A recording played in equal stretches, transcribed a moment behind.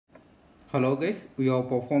Hello guys, we are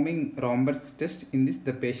performing Romberg's test. In this,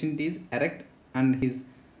 the patient is erect and his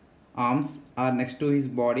arms are next to his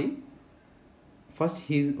body. First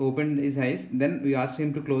he's opened his eyes, then we asked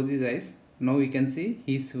him to close his eyes. Now you can see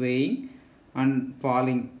he's swaying and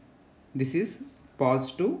falling. This is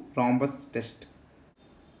pause to Romberg's test.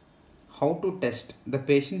 How to test? The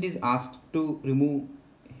patient is asked to remove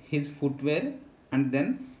his footwear and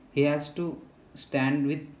then he has to stand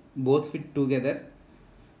with both feet together.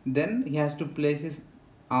 Then he has to place his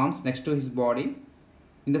arms next to his body.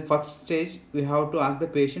 In the first stage, we have to ask the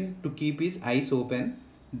patient to keep his eyes open.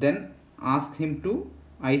 Then ask him to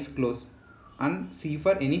eyes close and see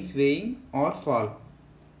for any swaying or fall.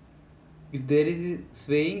 If there is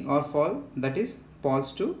swaying or fall, that is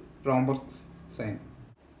pause to Romberg's sign.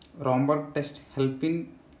 Romberg test help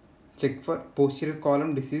in check for posterior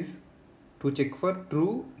column disease, to check for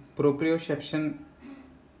true proprioception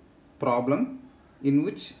problem in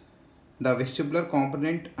which the vestibular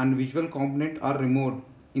component and visual component are removed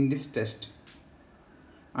in this test.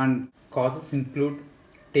 And causes include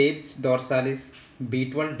Tape's dorsalis,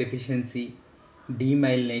 B12 deficiency,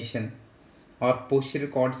 demyelination, or posterior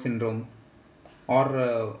cord syndrome,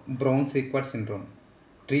 or Brown-Séquard syndrome.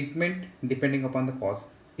 Treatment depending upon the cause.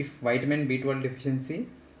 If vitamin B12 deficiency,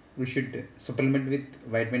 we should supplement with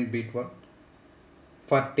vitamin B12.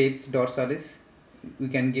 For Tape's dorsalis, we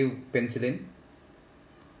can give penicillin.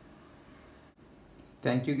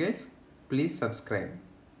 Thank you guys. Please subscribe.